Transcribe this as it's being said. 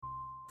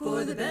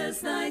For the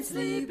best night's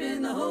sleep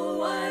in the whole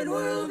wide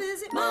world,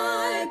 visit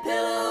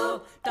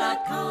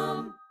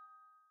MyPillow.com.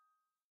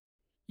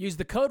 Use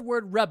the code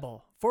word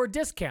REBEL for a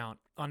discount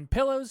on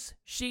pillows,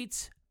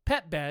 sheets,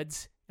 pet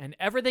beds, and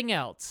everything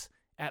else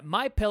at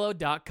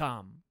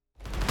MyPillow.com.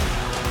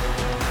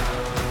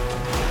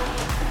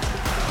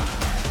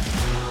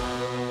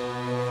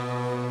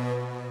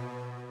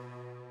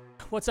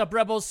 What's up,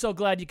 Rebels? So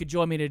glad you could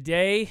join me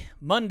today.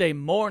 Monday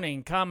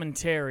morning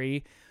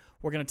commentary.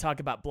 We're going to talk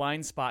about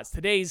blind spots.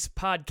 Today's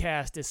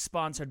podcast is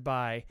sponsored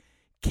by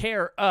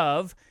Care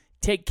Of,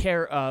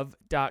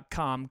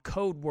 TakeCareOf.com,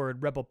 code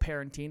word Rebel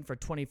Parenting for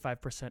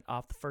 25%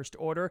 off the first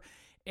order,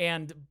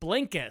 and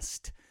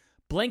Blinkist,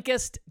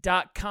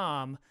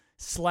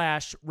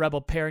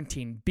 Blinkist.com/Rebel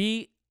Parenting,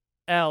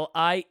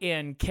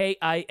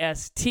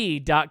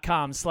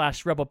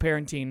 BLINKIST.com/Rebel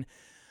Parenting.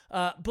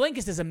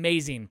 Blinkist is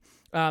amazing.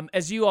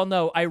 As you all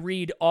know, I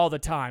read all the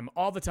time.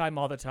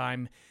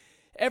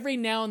 Every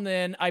now and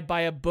then I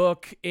buy a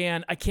book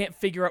and I can't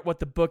figure out what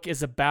the book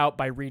is about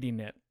by reading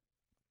it.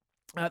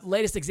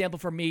 Latest example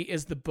for me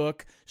is the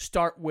book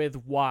Start With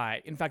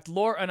Why. In fact,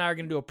 Laura and I are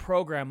going to do a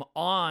program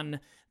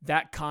on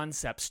that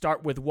concept,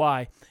 Start With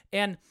Why.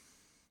 And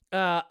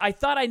I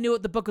thought I knew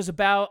what the book was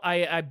about.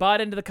 I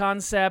bought into the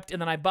concept,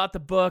 and then I bought the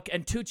book,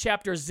 and 2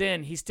 chapters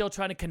in, he's still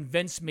trying to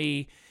convince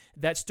me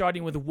that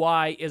starting with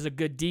why is a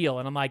good deal.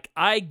 And I'm like,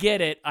 I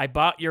get it. I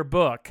bought your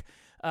book.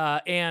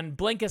 And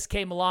Blinkist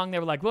came along. They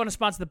were like, we want to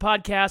sponsor the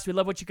podcast. We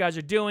love what you guys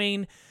are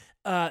doing.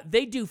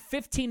 They do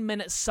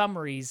 15-minute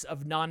summaries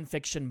of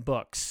nonfiction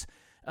books.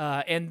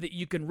 And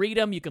you can read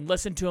them. You can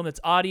listen to them. It's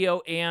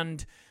audio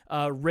and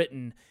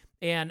written.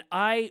 And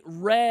I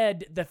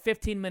read the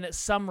 15-minute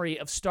summary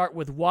of Start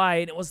With Why,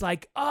 and it was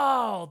like,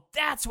 oh,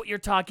 that's what you're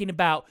talking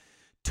about.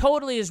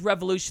 Totally has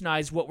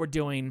revolutionizing what we're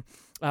doing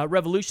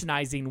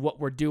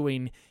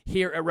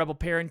here at Rebel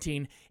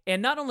Parenting.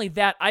 And not only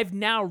that, I've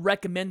now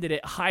recommended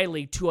it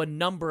highly to a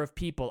number of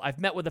people.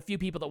 I've met with a few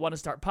people that want to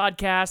start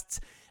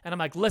podcasts, and I'm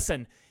like,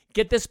 listen,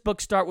 get this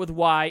book, Start With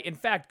Why. In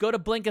fact, go to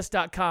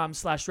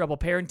Blinkist.com/Rebel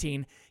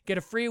Parenting, get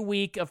a free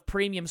week of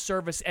premium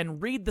service,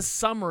 and read the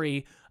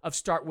summary of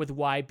Start With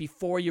Why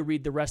before you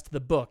read the rest of the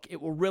book.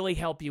 It will really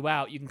help you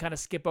out. You can kind of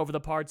skip over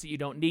the parts that you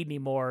don't need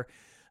anymore.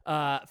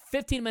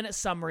 15-minute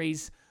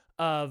summaries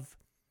of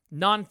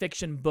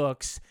nonfiction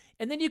books,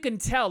 and then you can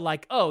tell,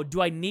 like, oh,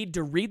 do I need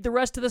to read the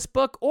rest of this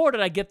book, or did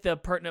I get the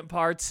pertinent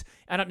parts?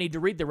 I don't need to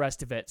read the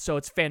rest of it. So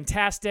it's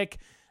fantastic.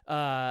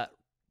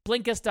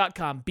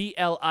 Blinkist.com,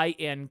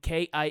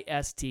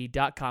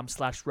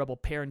 BLINKIST.com/Rebel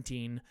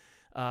Parenting,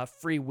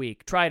 free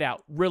week. Try it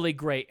out. Really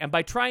great. And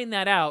by trying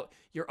that out,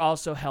 you're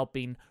also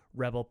helping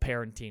Rebel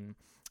Parenting.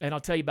 And I'll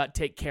tell you about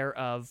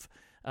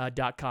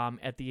TakeCareOf.com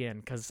at the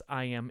end, because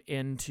I am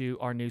into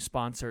our new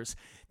sponsors.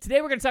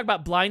 Today we're going to talk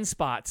about blind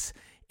spots,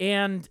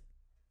 and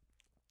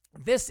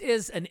this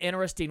is an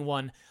interesting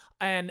one.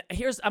 And I'm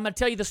going to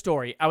tell you the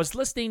story. I was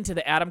listening to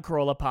the Adam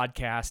Carolla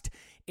podcast,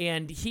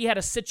 and he had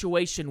a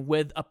situation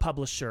with a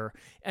publisher.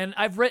 And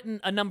I've written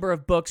a number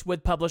of books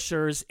with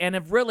publishers and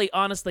have really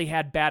honestly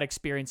had bad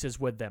experiences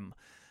with them.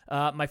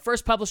 My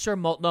first publisher,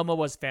 Multnomah,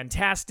 was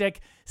fantastic.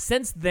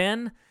 Since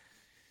then,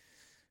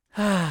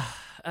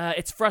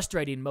 it's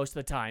frustrating most of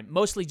the time,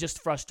 mostly just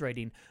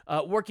frustrating.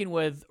 Working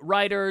with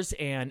writers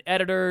and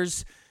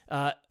editors,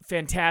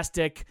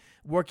 fantastic.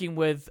 Working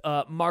with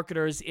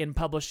marketers in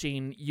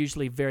publishing,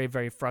 usually very,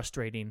 very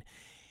frustrating.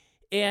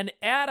 And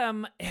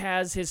Adam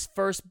has his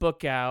first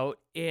book out,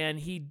 and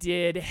he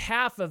did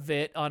half of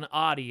it on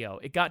audio.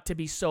 It got to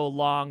be so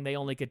long, they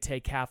only could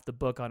take half the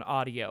book on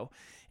audio.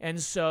 And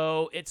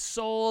so it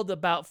sold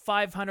about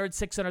 500,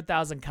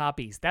 600,000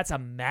 copies. That's a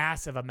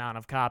massive amount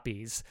of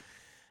copies.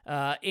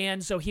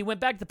 And so he went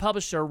back to the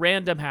publisher,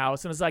 Random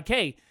House, and was like,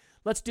 hey,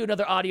 let's do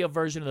another audio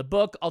version of the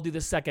book. I'll do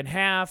the second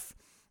half.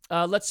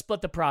 Let's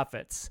split the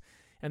profits.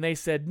 And they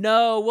said,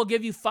 no, we'll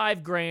give you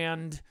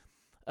 $5,000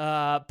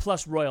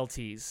 plus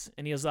royalties.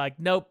 And he was like,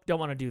 nope, don't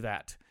want to do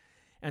that.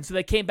 And so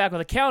they came back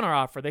with a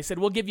counteroffer. They said,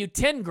 we'll give you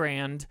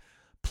 $10,000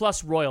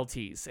 plus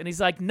royalties. And he's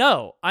like,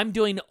 no, I'm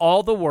doing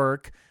all the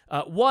work.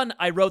 1,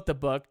 I wrote the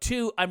book.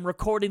 2, I'm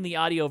recording the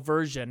audio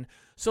version.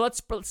 So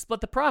let's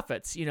split the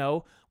profits. You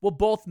know, we'll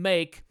both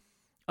make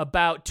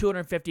about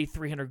 $250,000,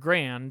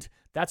 $300,000.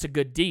 That's a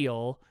good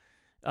deal.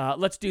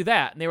 Let's do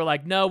that. And they were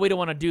like, no, we don't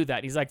want to do that.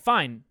 And he's like,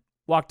 fine.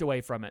 Walked away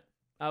from it.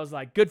 I was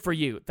like, good for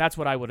you. That's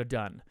what I would have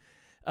done.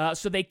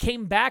 So they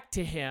came back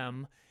to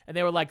him, and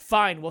they were like,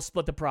 fine, we'll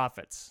split the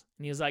profits.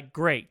 And he was like,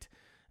 great.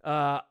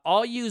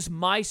 I'll use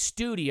my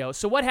studio.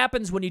 So what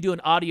happens when you do an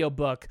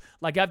audiobook?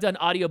 Like, I've done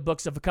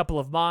audiobooks of a couple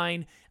of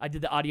mine. I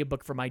did the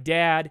audiobook for my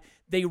dad.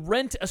 They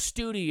rent a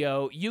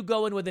studio. You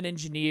go in with an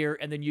engineer,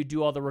 and then you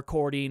do all the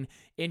recording.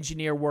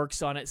 Engineer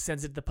works on it,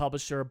 sends it to the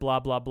publisher, blah,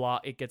 blah, blah.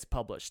 It gets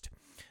published.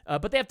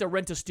 But they have to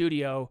rent a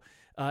studio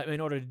in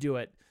order to do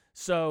it.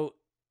 So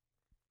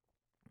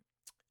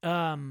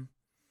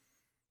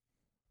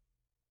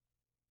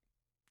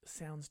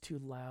sounds too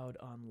loud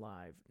on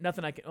live.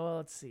 Nothing I can... Oh,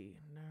 let's see.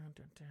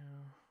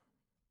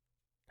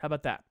 How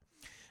about that?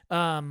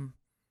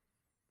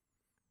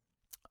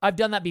 I've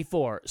done that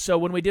before. So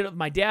when we did it with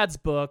my dad's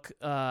book,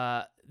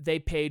 they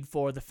paid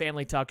for the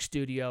Family Talk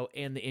studio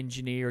and the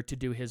engineer to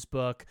do his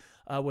book.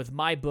 With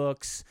my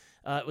books,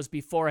 it was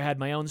before I had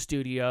my own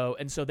studio,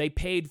 and so they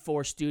paid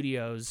for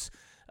studios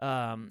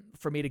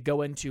for me to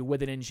go into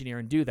with an engineer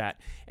and do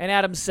that. And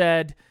Adam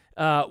said,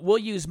 we'll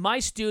use my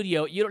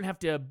studio. You don't have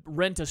to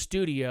rent a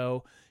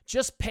studio.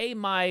 Just pay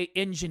my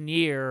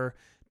engineer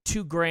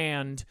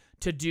 $2,000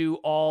 to do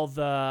all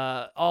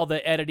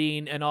the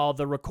editing and all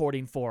the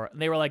recording for it.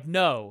 And they were like,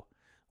 no,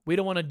 we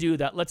don't want to do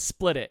that. Let's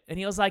split it. And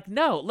he was like,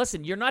 no,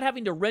 listen, you're not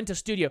having to rent a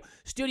studio.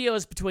 Studio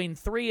is between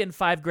 $3,000 and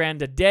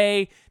 $5,000 a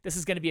day. This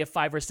is going to be a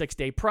 5 or 6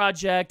 day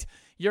project.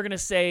 You're going to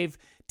save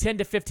 $10,000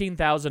 to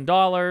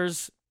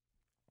 $15,000.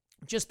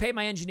 Just pay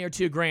my engineer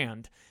 $2,000.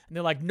 And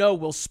they're like, no,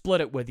 we'll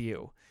split it with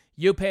you.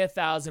 You pay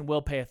 $1,000,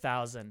 we'll pay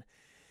 $1,000.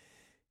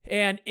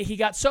 And he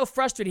got so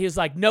frustrated, he was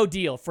like, no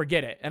deal,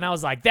 forget it. And I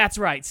was like, that's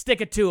right, stick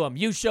it to him.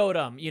 You showed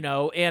him,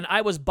 and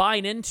I was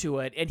buying into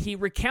it. And he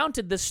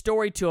recounted this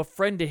story to a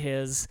friend of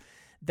his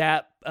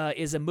that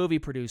is a movie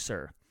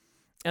producer.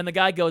 And the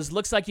guy goes,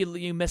 looks like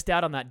you missed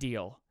out on that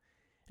deal.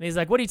 And he's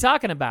like, what are you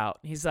talking about?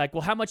 He's like, well,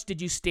 how much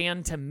did you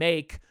stand to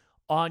make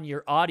on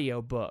your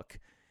audio book?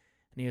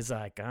 And he was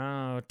like,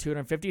 oh,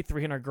 $250,000,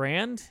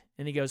 $300,000.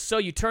 And he goes, so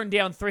you turned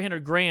down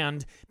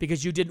 $300,000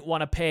 because you didn't want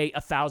to pay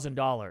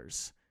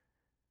 $1,000.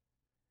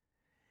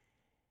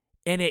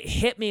 And it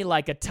hit me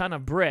like a ton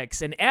of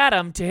bricks. And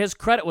Adam, to his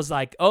credit, was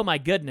like, oh my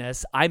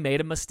goodness, I made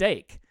a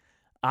mistake.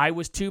 I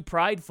was too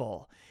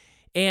prideful.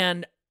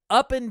 And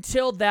up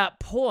until that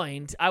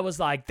point, I was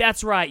like,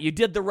 that's right, you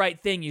did the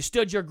right thing. You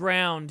stood your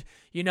ground.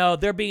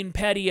 They're being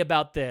petty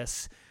about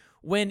this.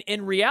 When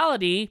in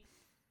reality,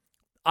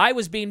 I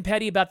was being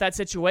petty about that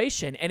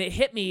situation, and it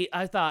hit me.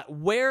 I thought,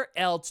 where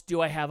else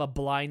do I have a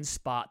blind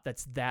spot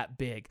that's that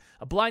big?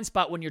 A blind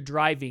spot when you're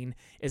driving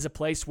is a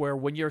place where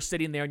when you're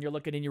sitting there and you're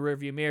looking in your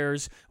rearview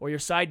mirrors or your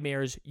side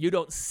mirrors, you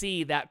don't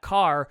see that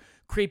car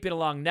creeping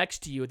along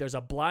next to you. There's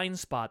a blind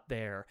spot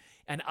there.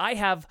 And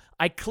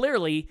I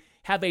clearly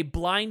have a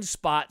blind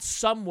spot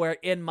somewhere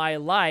in my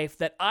life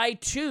that I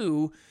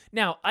too,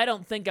 now I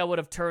don't think I would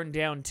have turned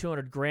down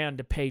 $200,000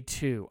 to pay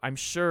two. I'm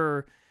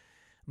sure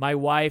my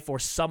wife or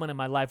someone in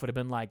my life would have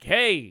been like,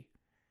 hey,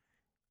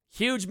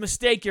 huge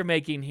mistake you're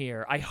making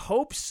here. I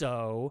hope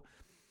so.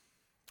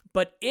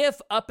 But if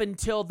up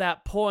until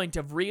that point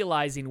of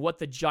realizing what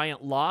the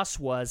giant loss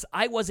was,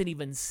 I wasn't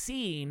even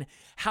seeing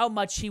how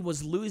much he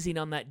was losing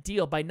on that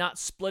deal by not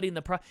splitting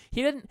the price.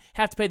 He didn't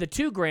have to pay the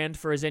 $2,000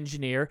 for his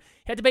engineer.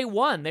 He had to pay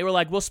 $1,000. They were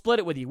like, we'll split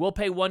it with you. We'll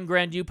pay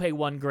 $1,000. You pay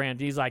 $1,000.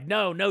 He's like,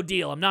 no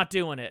deal. I'm not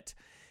doing it.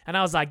 And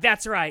I was like,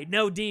 that's right.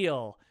 No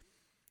deal.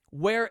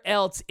 Where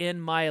else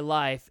in my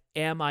life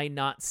am I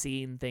not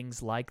seeing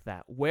things like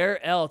that?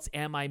 Where else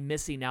am I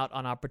missing out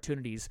on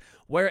opportunities?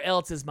 Where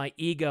else is my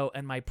ego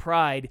and my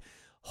pride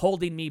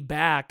holding me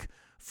back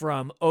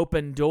from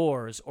open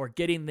doors or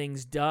getting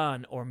things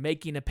done or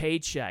making a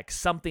paycheck,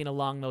 something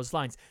along those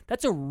lines?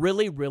 That's a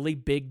really, really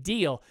big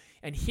deal.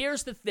 And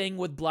here's the thing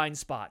with blind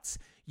spots.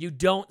 You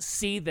don't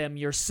see them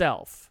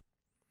yourself.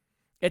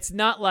 It's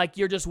not like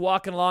you're just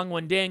walking along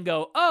one day and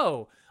go,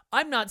 oh,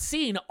 I'm not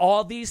seeing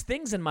all these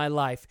things in my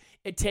life.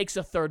 It takes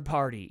a third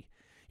party.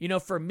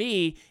 For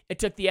me, it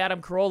took the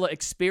Adam Carolla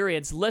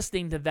experience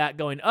listening to that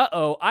going,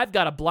 uh-oh, I've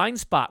got a blind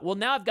spot. Well,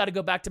 now I've got to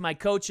go back to my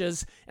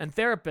coaches and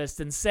therapists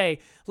and say,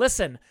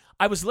 listen,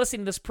 I was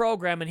listening to this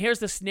program and here's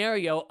the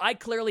scenario. I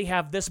clearly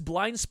have this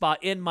blind spot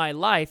in my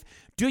life.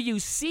 Do you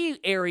see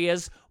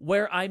areas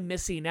where I'm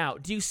missing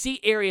out? Do you see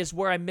areas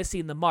where I'm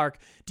missing the mark?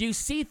 Do you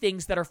see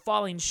things that are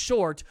falling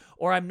short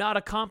or I'm not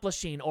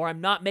accomplishing or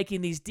I'm not making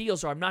these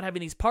deals or I'm not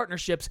having these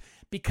partnerships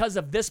because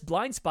of this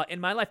blind spot in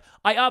my life?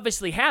 I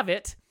obviously have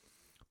it,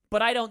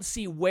 but I don't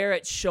see where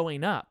it's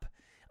showing up.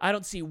 I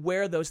don't see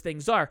where those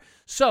things are.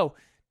 So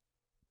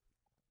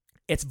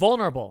it's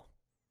vulnerable.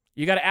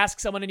 You got to ask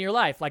someone in your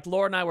life. Like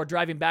Laura and I were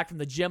driving back from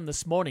the gym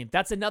this morning.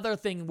 That's another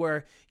thing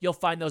where you'll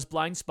find those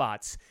blind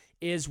spots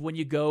is when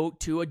you go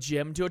to a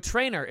gym, to a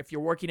trainer. If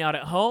you're working out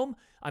at home,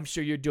 I'm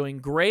sure you're doing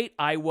great.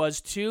 I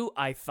was too,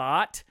 I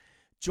thought.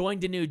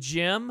 Joined a new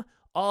gym.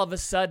 All of a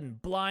sudden,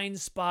 blind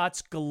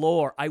spots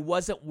galore. I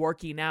wasn't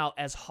working out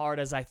as hard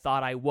as I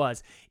thought I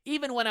was.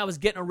 Even when I was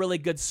getting a really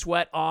good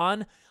sweat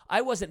on,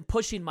 I wasn't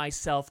pushing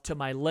myself to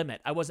my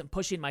limit. I wasn't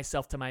pushing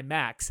myself to my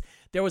max.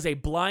 There was a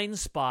blind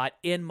spot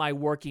in my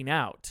working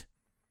out.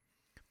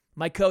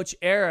 My coach,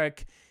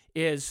 Eric,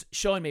 is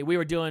showing me, we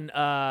were doing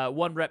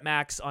 1 rep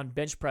max on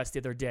bench press the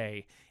other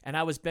day, and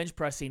I was bench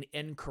pressing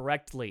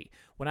incorrectly.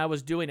 When I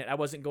was doing it, I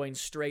wasn't going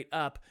straight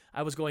up.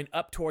 I was going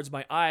up towards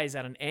my eyes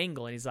at an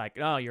angle, and he's like,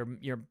 "Oh,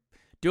 you're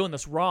doing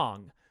this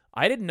wrong."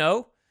 I didn't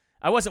know.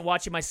 I wasn't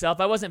watching myself.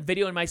 I wasn't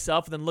videoing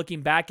myself and then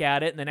looking back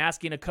at it and then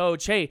asking a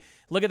coach, "Hey,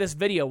 look at this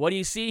video. What do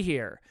you see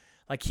here?"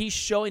 Like, he's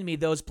showing me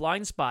those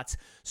blind spots.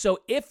 So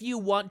if you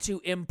want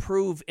to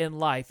improve in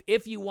life,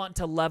 if you want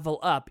to level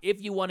up,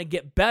 if you want to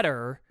get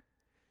better,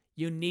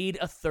 you need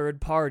a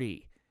third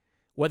party.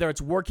 Whether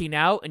it's working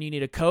out and you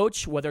need a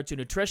coach, whether it's a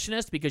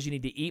nutritionist because you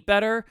need to eat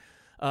better,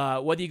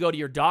 whether you go to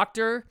your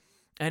doctor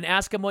and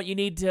ask them what you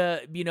need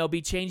to,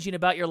 be changing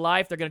about your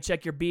life. They're going to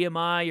check your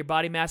BMI, your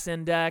body mass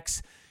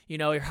index,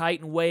 your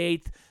height and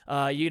weight.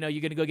 You're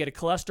going to go get a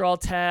cholesterol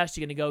test.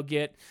 You're going to go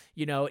get,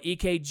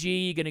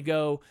 EKG. You're going to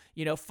go,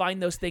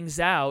 find those things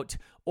out.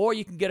 Or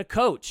you can get a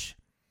coach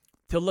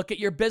to look at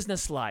your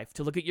business life,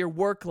 to look at your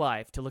work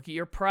life, to look at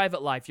your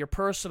private life, your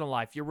personal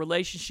life, your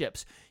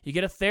relationships. You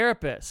get a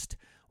therapist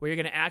where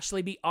you're going to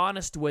actually be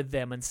honest with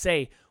them and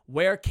say,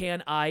 where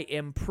can I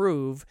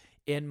improve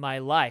in my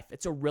life?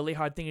 It's a really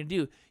hard thing to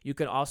do. You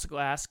can also go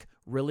ask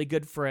really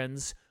good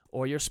friends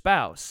or your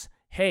spouse,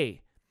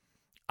 hey,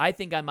 I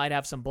think I might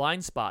have some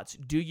blind spots.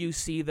 Do you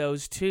see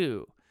those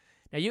too?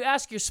 Now you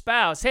ask your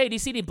spouse, hey, do you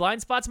see any blind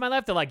spots in my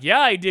life? They're like,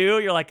 yeah, I do.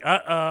 You're like,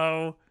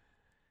 uh-oh.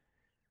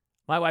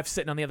 My wife's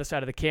sitting on the other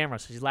side of the camera,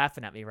 so she's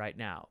laughing at me right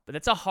now. But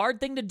it's a hard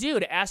thing to do,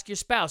 to ask your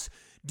spouse,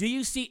 do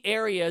you see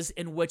areas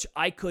in which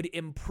I could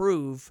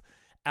improve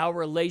our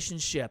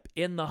relationship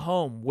in the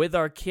home with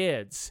our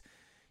kids?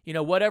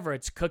 Whatever.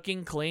 It's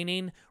cooking,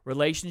 cleaning,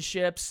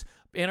 relationships,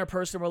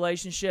 interpersonal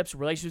relationships,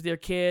 relations with your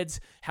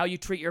kids, how you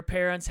treat your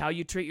parents, how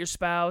you treat your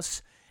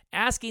spouse.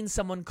 Asking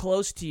someone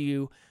close to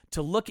you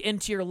to look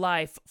into your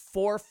life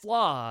for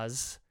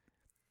flaws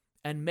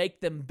and make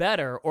them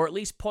better, or at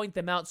least point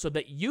them out so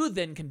that you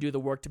then can do the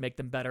work to make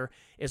them better,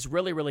 is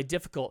really, really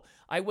difficult.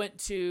 I went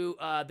to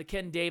the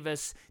Ken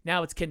Davis,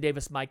 now it's Ken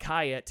Davis, Mike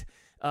Hyatt,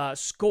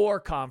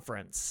 SCORE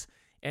conference,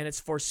 and it's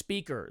for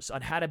speakers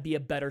on how to be a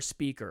better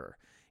speaker.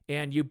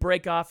 And you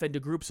break off into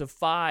groups of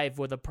 5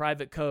 with a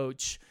private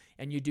coach,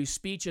 and you do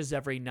speeches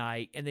every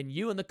night, and then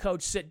you and the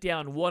coach sit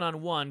down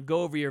one-on-one,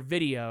 go over your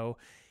video,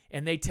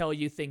 and they tell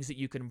you things that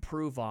you can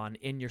improve on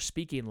in your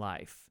speaking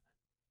life.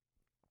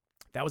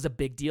 That was a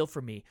big deal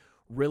for me.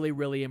 Really,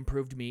 really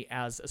improved me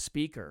as a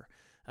speaker.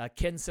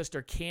 Ken's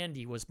sister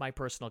Candy was my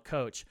personal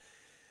coach.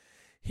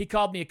 He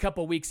called me a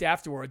couple weeks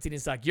afterwards, and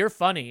he's like, you're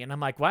funny. And I'm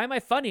like, why am I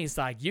funny? He's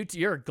like,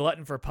 you're a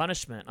glutton for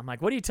punishment. I'm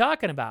like, what are you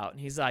talking about?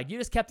 And he's like, you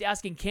just kept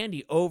asking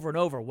Candy over and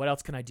over, what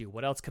else can I do?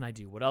 What else can I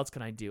do? What else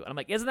can I do? And I'm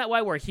like, isn't that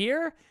why we're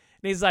here? And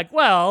he's like,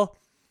 well,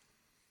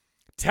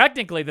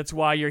 technically that's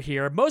why you're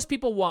here. Most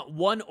people want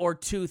 1 or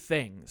 2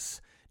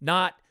 things,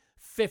 not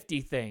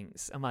 50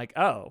 things. I'm like,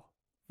 oh.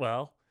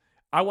 Well,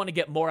 I want to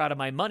get more out of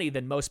my money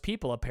than most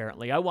people,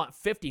 apparently. I want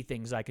 50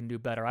 things I can do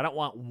better. I don't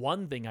want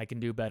 1 thing I can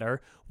do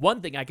better,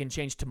 1 thing I can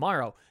change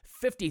tomorrow.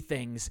 50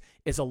 things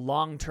is a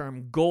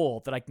long-term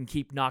goal that I can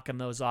keep knocking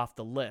those off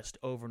the list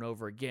over and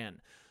over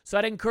again. So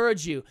I'd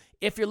encourage you,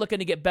 if you're looking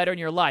to get better in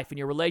your life, in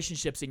your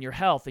relationships, in your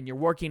health, in your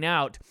working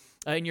out,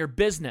 in your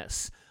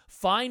business,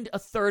 find a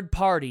third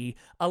party,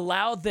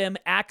 allow them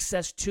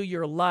access to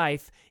your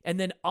life, and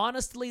then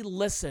honestly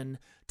listen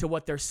to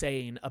what they're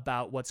saying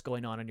about what's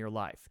going on in your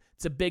life.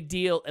 It's a big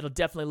deal. It'll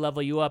definitely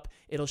level you up.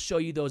 It'll show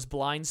you those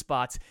blind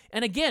spots.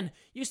 And again,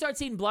 you start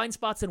seeing blind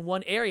spots in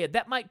one area,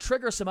 that might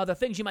trigger some other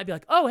things. You might be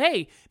like, oh,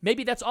 hey,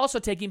 maybe that's also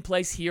taking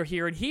place here,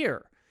 here, and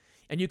here.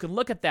 And you can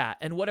look at that,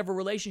 and whatever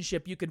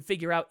relationship you can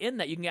figure out in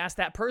that, you can ask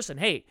that person,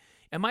 hey,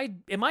 am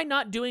I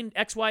not doing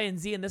X, Y, and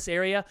Z in this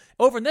area?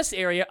 Over in this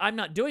area, I'm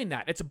not doing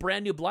that. It's a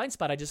brand new blind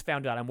spot I just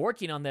found out. I'm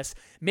working on this.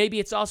 Maybe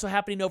it's also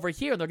happening over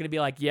here, and they're going to be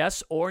like,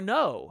 yes or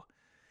no.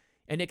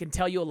 And it can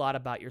tell you a lot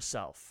about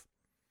yourself.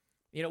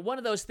 One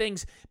of those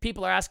things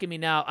people are asking me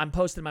now, I'm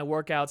posting my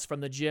workouts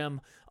from the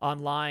gym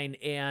online,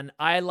 and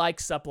I like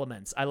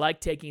supplements. I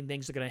like taking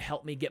things that are going to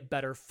help me get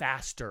better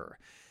faster.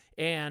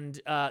 And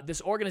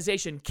this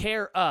organization,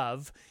 Care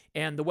Of,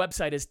 and the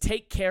website is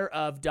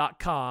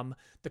takecareof.com.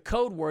 The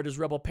code word is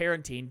Rebel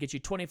Parenting, gets you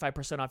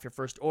 25% off your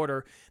first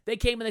order. They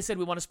came and they said,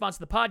 we want to sponsor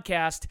the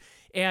podcast,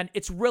 and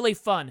it's really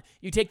fun.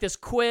 You take this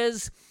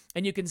quiz,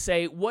 and you can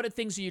say, what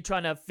things are you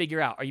trying to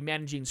figure out? Are you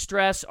managing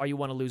stress? Are you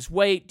want to lose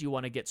weight? Do you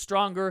want to get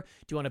stronger?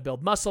 Do you want to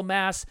build muscle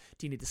mass?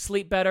 Do you need to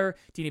sleep better?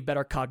 Do you need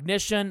better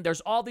cognition?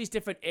 There's all these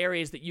different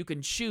areas that you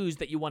can choose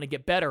that you want to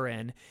get better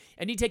in.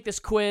 And you take this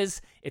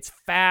quiz. It's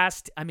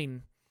fast. I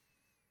don't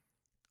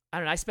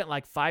know. I spent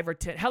like 5 or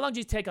 10. How long did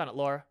you take on it,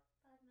 Laura?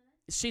 5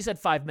 minutes. She said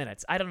 5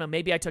 minutes. I don't know.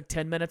 Maybe I took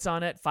 10 minutes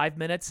on it, 5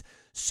 minutes.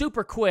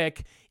 Super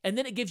quick. And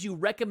then it gives you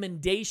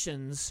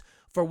recommendations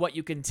for what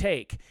you can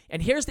take.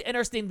 And here's the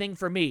interesting thing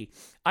for me.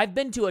 I've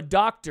been to a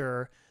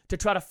doctor to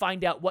try to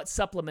find out what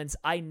supplements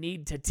I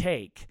need to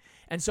take.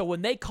 And so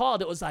when they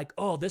called, it was like,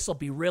 oh, this will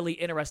be really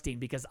interesting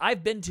because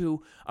I've been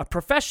to a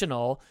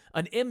professional,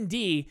 an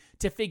MD,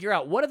 to figure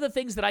out what are the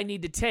things that I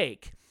need to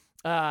take.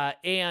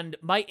 And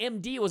my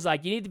MD was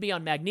like, you need to be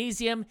on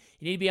magnesium,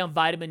 you need to be on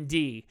vitamin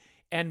D.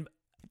 And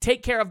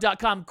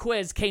takecareof.com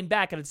quiz came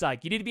back and it's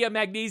like, you need to be on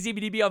magnesium,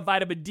 you need to be on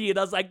vitamin D. And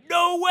I was like,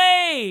 no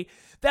way!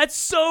 That's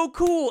so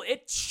cool.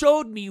 It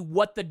showed me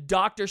what the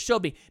doctor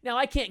showed me. Now,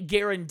 I can't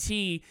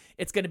guarantee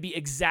it's going to be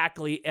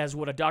exactly as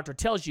what a doctor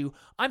tells you.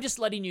 I'm just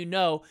letting you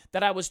know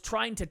that I was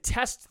trying to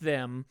test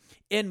them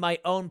in my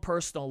own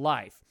personal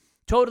life.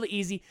 Totally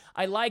easy.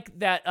 I like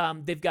that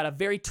they've got a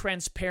very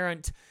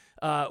transparent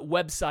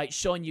website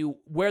showing you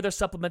where their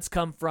supplements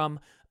come from,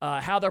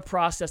 how they're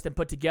processed and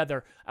put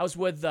together. I was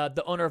with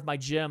the owner of my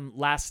gym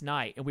last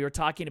night, and we were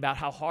talking about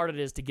how hard it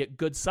is to get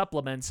good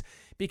supplements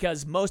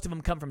because most of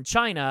them come from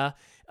China,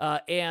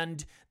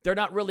 and they're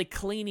not really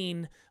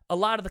cleaning. A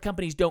lot of the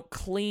companies don't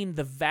clean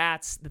the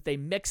vats that they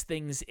mix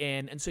things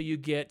in, and so you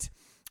get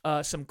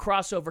some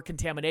crossover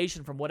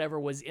contamination from whatever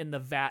was in the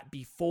vat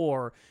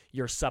before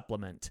your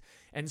supplement.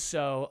 And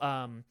so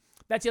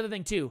that's the other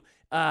thing, too.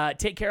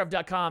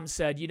 TakeCareOf.com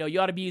said, you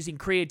ought to be using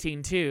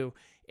creatine, too.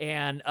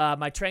 And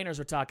my trainers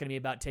were talking to me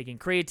about taking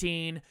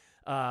creatine,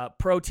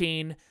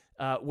 protein,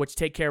 which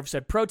Take Care of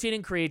said protein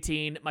and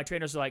creatine. My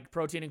trainers are like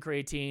protein and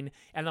creatine.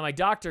 And then my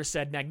doctor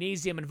said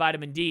magnesium and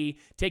vitamin D.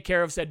 Take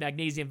Care of said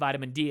magnesium,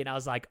 vitamin D. And I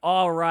was like,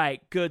 all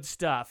right, good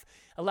stuff.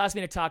 Allows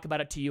me to talk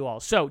about it to you all.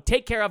 So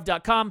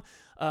TakeCareOf.com,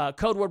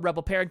 code word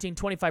Rebel Parenting,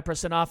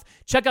 25% off.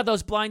 Check out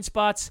those blind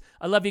spots.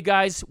 I love you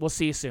guys. We'll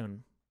see you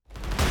soon.